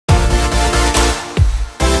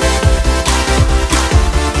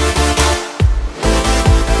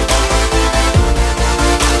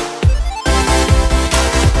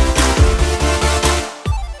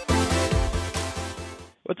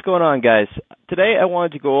going on, guys? Today I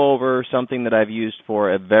wanted to go over something that I've used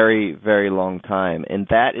for a very, very long time, and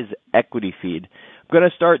that is EquityFeed. I'm going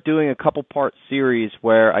to start doing a couple-part series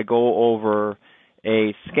where I go over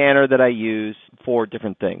a scanner that I use for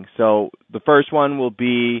different things. So the first one will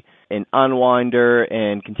be an unwinder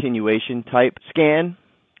and continuation type scan.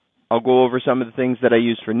 I'll go over some of the things that I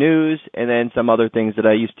use for news, and then some other things that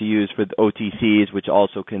I used to use for the OTCs, which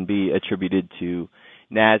also can be attributed to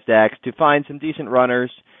NASDAQ, to find some decent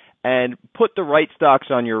runners and put the right stocks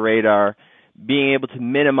on your radar, being able to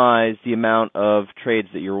minimize the amount of trades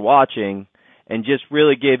that you're watching and just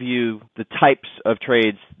really give you the types of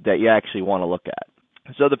trades that you actually want to look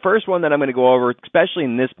at. So the first one that I'm going to go over, especially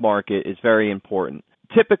in this market, is very important.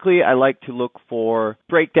 Typically, I like to look for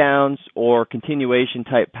breakdowns or continuation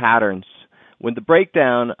type patterns. When the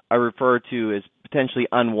breakdown I refer to as potentially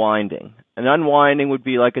unwinding. An unwinding would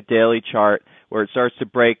be like a daily chart where it starts to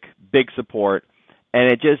break big support and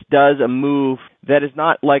it just does a move that is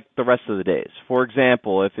not like the rest of the days. For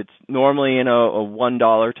example, if it's normally in a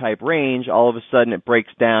 $1 type range, all of a sudden it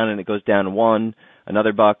breaks down and it goes down to $1,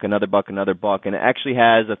 another buck, another buck, another buck, and it actually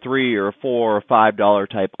has a $3 or a $4 or $5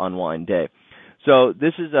 type unwind day. So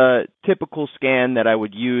this is a typical scan that I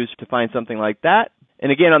would use to find something like that. And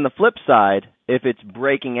again, on the flip side, if it's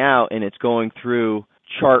breaking out and it's going through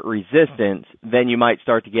chart resistance, then you might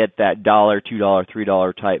start to get that $1, $2,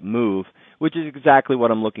 $3 type move, which is exactly what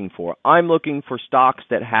I'm looking for. I'm looking for stocks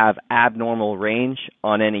that have abnormal range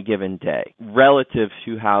on any given day relative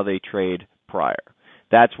to how they trade prior.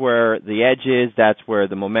 That's where the edge is. That's where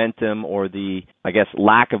the momentum or the,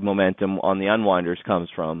 lack of momentum on the unwinders comes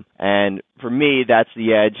from. And for me, that's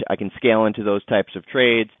the edge. I can scale into those types of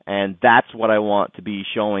trades, and that's what I want to be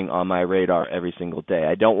showing on my radar every single day.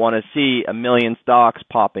 I don't want to see a million stocks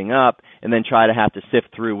popping up and then try to have to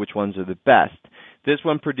sift through which ones are the best. This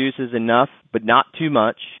one produces enough, but not too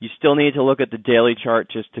much. You still need to look at the daily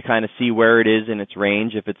chart just to kind of see where it is in its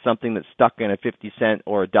range. If it's something that's stuck in a 50 cent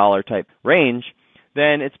or a dollar type range,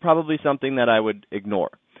 then it's probably something that I would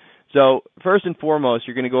ignore. So first and foremost,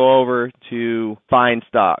 you're going to go over to find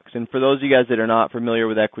stocks. And for those of you guys that are not familiar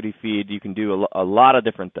with EquityFeed, you can do a lot of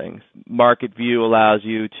different things. Market View allows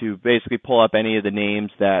you to basically pull up any of the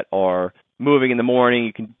names that are moving in the morning.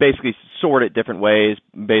 You can basically sort it different ways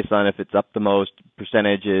based on if it's up the most,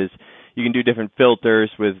 percentages. You can do different filters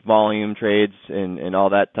with volume trades and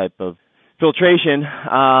all that type of filtration.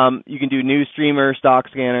 You can do News Streamer, Stock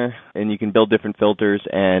Scanner, and you can build different filters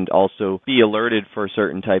and also be alerted for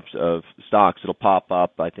certain types of stocks. It'll pop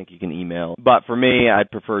up. I think you can email. But for me, I'd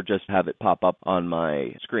prefer just have it pop up on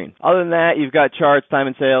my screen. Other than that, you've got charts, time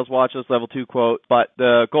and sales, watch list, level 2 quote. But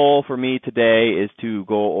the goal for me today is to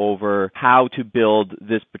go over how to build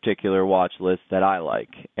this particular watch list that I like.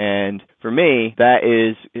 And for me, that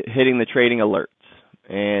is hitting the trading alerts.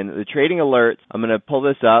 And the trading alerts, I'm going to pull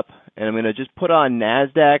this up, and I'm going to just put on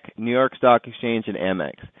NASDAQ, New York Stock Exchange, and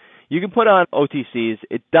Amex. You can put on OTCs.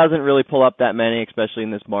 It doesn't really pull up that many, especially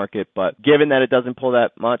in this market, but given that it doesn't pull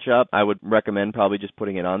that much up, I would recommend probably just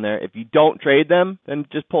putting it on there. If you don't trade them, then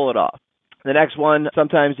just pull it off. The next one,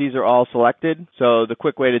 sometimes these are all selected, so the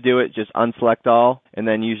quick way to do it, just unselect all, and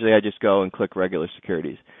then usually I just go and click regular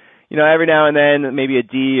securities. Every now and then, maybe a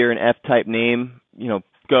D or an F type name,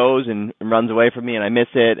 goes and runs away from me and I miss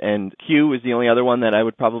it, and Q is the only other one that I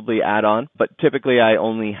would probably add on, but typically I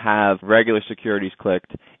only have regular securities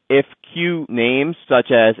clicked. If Q names such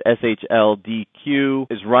as SHLDQ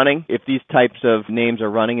is running, if these types of names are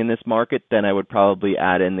running in this market, then I would probably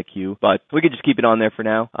add in the Q, but we could just keep it on there for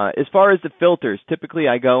now. As far as the filters, typically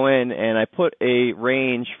I go in and I put a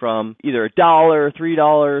range from either $1,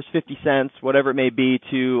 $3, 50 cents, whatever it may be,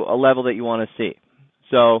 to a level that you want to see.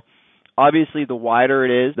 So obviously, the wider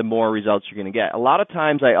it is, the more results you're going to get. A lot of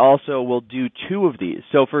times, I also will do two of these.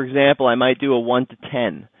 So, for example, I might do a 1 to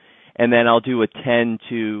 10, and then I'll do a 10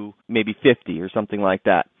 to maybe 50 or something like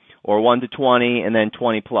that, or 1 to 20 and then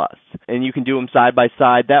 20 plus. And you can do them side by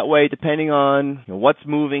side. That way, depending on what's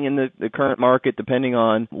moving in the current market, depending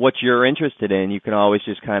on what you're interested in, you can always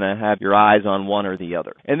just kind of have your eyes on one or the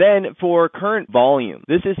other. And then for current volume,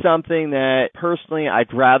 this is something that personally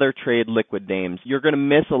I'd rather trade liquid names. You're going to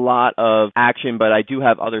miss a lot of action, but I do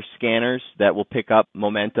have other scanners that will pick up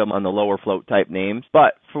momentum on the lower float type names.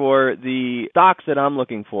 But for the stocks that I'm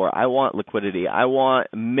looking for, I want liquidity. I want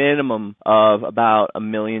a minimum of about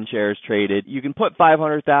 1 million shares traded. You can put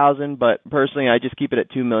 500,000, but personally I just keep it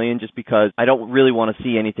at 2 million just because I don't really want to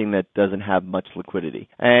see anything that doesn't have much liquidity.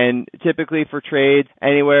 And typically for trades,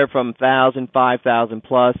 anywhere from 1,000, 5,000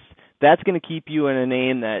 plus, that's going to keep you in a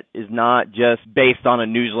name that is not just based on a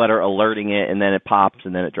newsletter alerting it and then it pops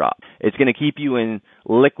and then it drops. It's going to keep you in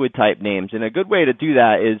liquid type names. And a good way to do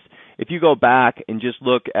that is if you go back and just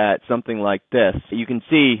look at something like this, you can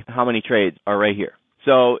see how many trades are right here.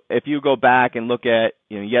 So if you go back and look at,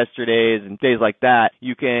 yesterday's and days like that,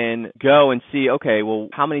 you can go and see, okay, well,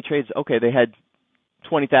 how many trades? Okay, they had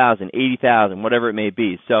 20,000, 80,000, whatever it may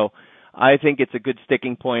be. So I think it's a good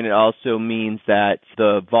sticking point. It also means that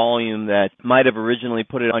the volume that might have originally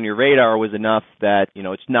put it on your radar was enough that,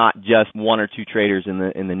 it's not just one or two traders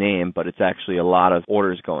in the name, but it's actually a lot of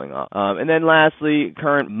orders going on. And then lastly,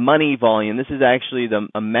 current money volume. This is actually the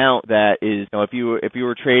amount that is, if you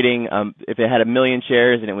were trading, if it had 1 million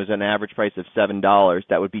shares and it was an average price of $7,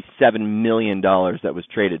 that would be $7 million that was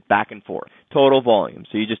traded back and forth. Total volume.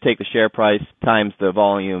 So you just take the share price times the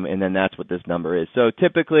volume, and then that's what this number is. So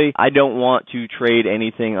typically, I don't want to trade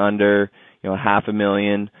anything under, 500,000.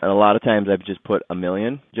 And a lot of times I've just put 1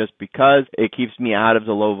 million just because it keeps me out of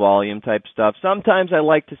the low volume type stuff. Sometimes I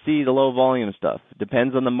like to see the low volume stuff. It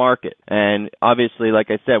depends on the market. And obviously, like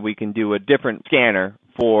I said, we can do a different scanner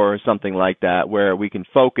for something like that where we can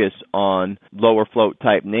focus on lower float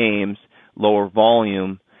type names, lower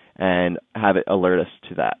volume, and have it alert us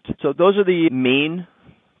to that. So those are the main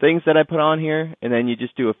things that I put on here. And then you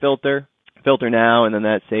just do a filter now, and then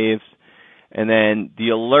that saves. And then the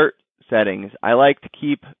alert settings, I like to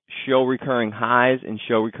keep show recurring highs and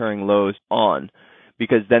show recurring lows on,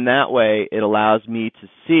 because then that way it allows me to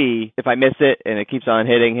see if I miss it and it keeps on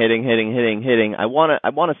hitting. I want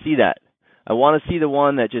to see that. I want to see the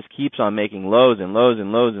one that just keeps on making lows and lows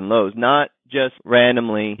and lows and lows, not just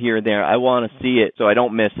randomly here and there. I want to see it so I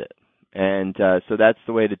don't miss it. And so that's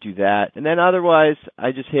the way to do that. And then otherwise,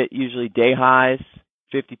 I just hit usually day highs,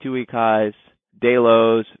 52-week highs, day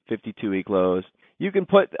lows, 52-week lows. You can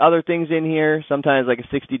put other things in here, sometimes like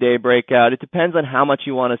a 60-day breakout. It depends on how much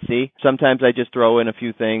you want to see. Sometimes I just throw in a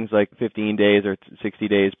few things like 15 days or 60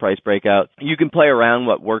 days price breakout. You can play around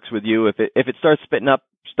what works with you. If it starts spitting up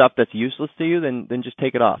stuff that's useless to you, then just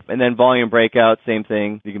take it off. And then volume breakouts, same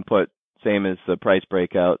thing. You can put same as the price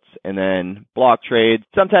breakouts. And then block trades.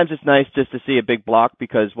 Sometimes it's nice just to see a big block,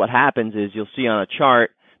 because what happens is you'll see on a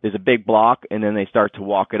chart there's a big block and then they start to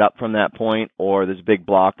walk it up from that point, or there's a big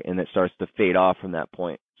block and it starts to fade off from that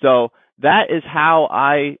point. So that is how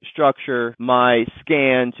I structure my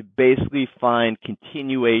scan to basically find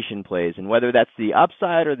continuation plays. And whether that's the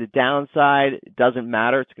upside or the downside, it doesn't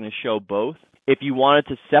matter. It's going to show both. If you wanted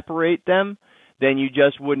to separate them, then you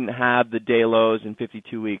just wouldn't have the day lows in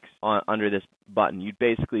 52 weeks under this button. You'd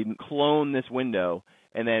basically clone this window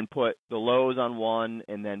and then put the lows on one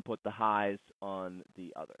and then put the highs on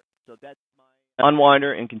the other. So that's my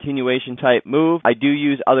unwinder and continuation type move. I do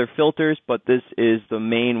use other filters, but this is the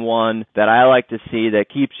main one that I like to see that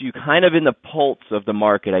keeps you kind of in the pulse of the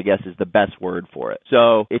market, I guess is the best word for it.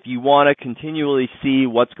 So if you want to continually see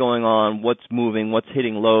what's going on, what's moving, what's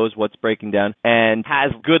hitting lows, what's breaking down, and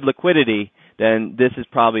has good liquidity, then this is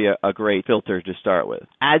probably a great filter to start with.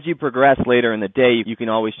 As you progress later in the day, you can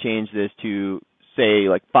always change this to, say,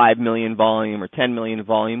 like 5 million volume or 10 million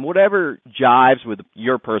volume, whatever jives with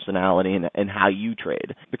your personality and how you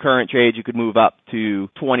trade. The current trade, you could move up to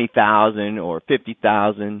 20,000 or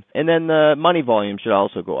 50,000, and then the money volume should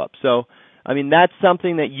also go up. So, I mean, that's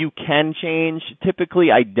something that you can change.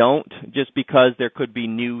 Typically, I don't, just because there could be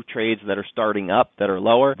new trades that are starting up that are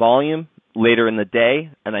lower volume later in the day,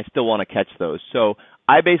 and I still want to catch those. So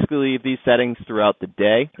I basically leave these settings throughout the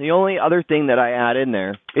day. The only other thing that I add in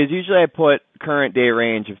there is usually I put current day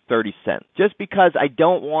range of 30 cents, just because I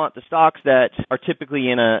don't want the stocks that are typically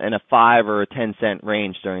in a 5 or a 10 cent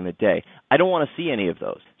range during the day. I don't want to see any of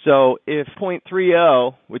those. So if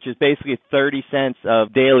 0.30, which is basically 30 cents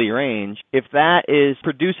of daily range, if that is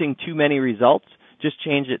producing too many results, just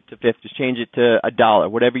change it to 50, just change it to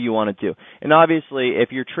 $1, whatever you want to do. And obviously, if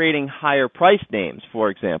you're trading higher price names,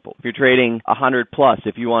 for example, if you're trading 100 plus,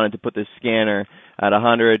 if you wanted to put this scanner at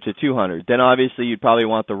 100 to 200, then obviously you'd probably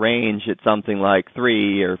want the range at something like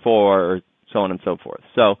 3 or 4 or so on and so forth.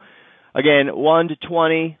 So again, 1 to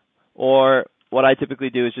 20, or what I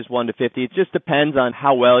typically do is just 1 to 50. It just depends on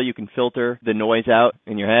how well you can filter the noise out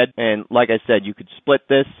in your head. And like I said, you could split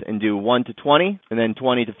this and do 1 to 20 and then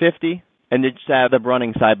 20 to 50. And then just have them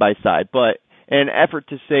running side by side. But in an effort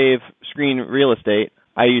to save screen real estate,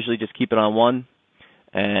 I usually just keep it on 1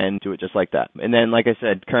 and do it just like that. And then, like I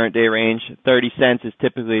said, current day range, 30 cents is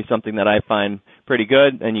typically something that I find pretty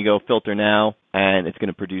good. And you go filter now, and it's going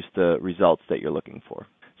to produce the results that you're looking for.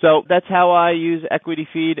 So that's how I use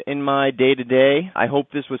EquityFeed in my day-to-day. I hope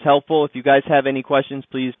this was helpful. If you guys have any questions,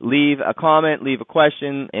 please leave a comment, leave a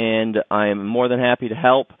question, and I am more than happy to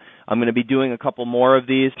help. I'm going to be doing a couple more of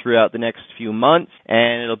these throughout the next few months,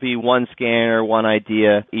 and it'll be one scanner, one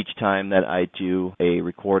idea each time that I do a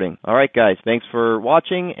recording. All right, guys, thanks for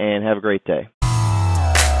watching, and have a great day.